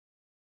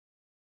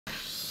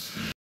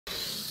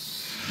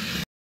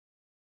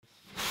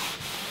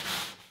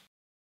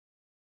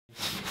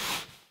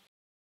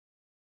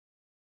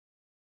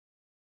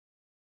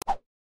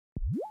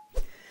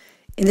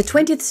In the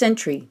 20th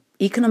century,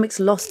 economics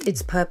lost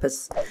its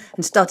purpose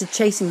and started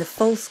chasing the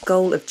false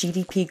goal of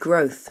GDP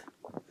growth.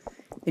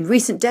 In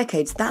recent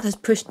decades, that has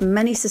pushed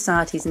many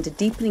societies into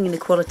deepening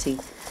inequality,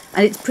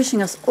 and it's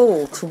pushing us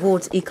all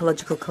towards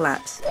ecological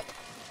collapse.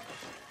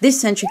 This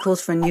century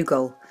calls for a new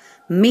goal,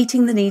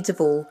 meeting the needs of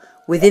all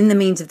within the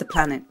means of the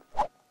planet.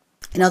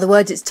 In other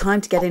words, it's time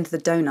to get into the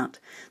donut,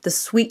 the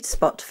sweet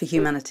spot for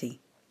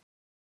humanity.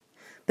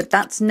 But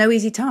that's no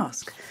easy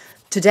task.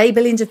 Today,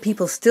 billions of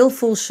people still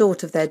fall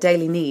short of their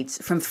daily needs,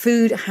 from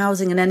food,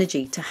 housing and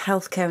energy to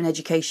healthcare and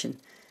education.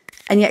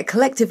 And yet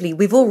collectively,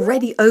 we've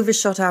already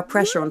overshot our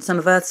pressure on some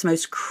of Earth's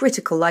most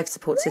critical life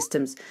support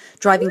systems,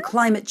 driving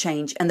climate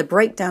change and the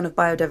breakdown of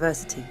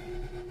biodiversity.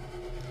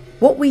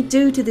 What we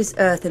do to this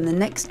Earth in the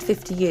next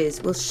 50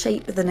 years will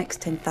shape the next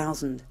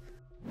 10,000.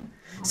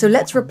 So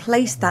let's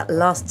replace that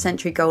last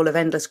century goal of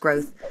endless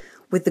growth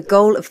with the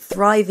goal of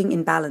thriving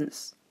in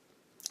balance.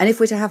 And if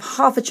we're to have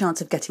half a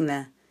chance of getting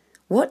there,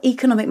 what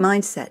economic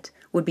mindset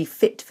would be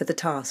fit for the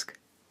task?